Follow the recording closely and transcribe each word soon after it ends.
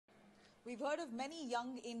We've heard of many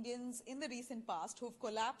young Indians in the recent past who've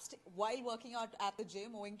collapsed while working out at the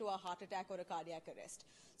gym owing to a heart attack or a cardiac arrest.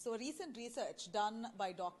 So recent research done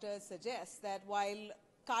by doctors suggests that while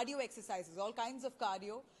cardio exercises, all kinds of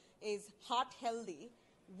cardio, is heart healthy,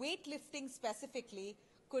 weightlifting specifically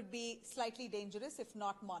could be slightly dangerous if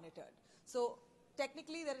not monitored. So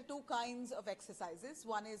technically, there are two kinds of exercises.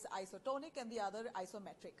 One is isotonic and the other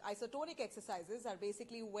isometric. Isotonic exercises are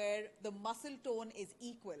basically where the muscle tone is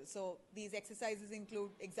equal. So these exercises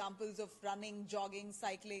include examples of running, jogging,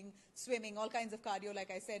 cycling, swimming, all kinds of cardio,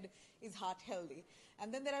 like I said, is heart healthy.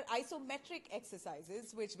 And then there are isometric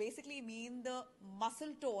exercises, which basically mean the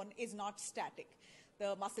muscle tone is not static.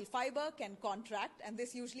 The muscle fiber can contract, and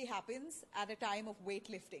this usually happens at a time of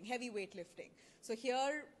weightlifting, heavy weightlifting. So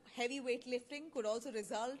here, heavy weightlifting could also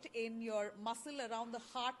result in your muscle around the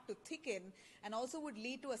heart to thicken and also would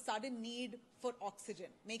lead to a sudden need for oxygen,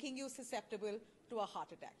 making you susceptible to a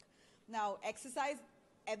heart attack. Now, exercise,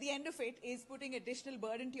 at the end of it, is putting additional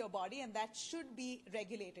burden to your body, and that should be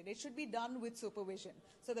regulated. It should be done with supervision.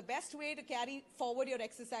 So the best way to carry forward your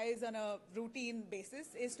exercise on a routine basis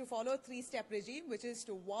is to follow a 3-step regime, which is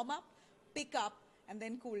to warm up, pick up, and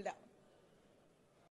then cool down.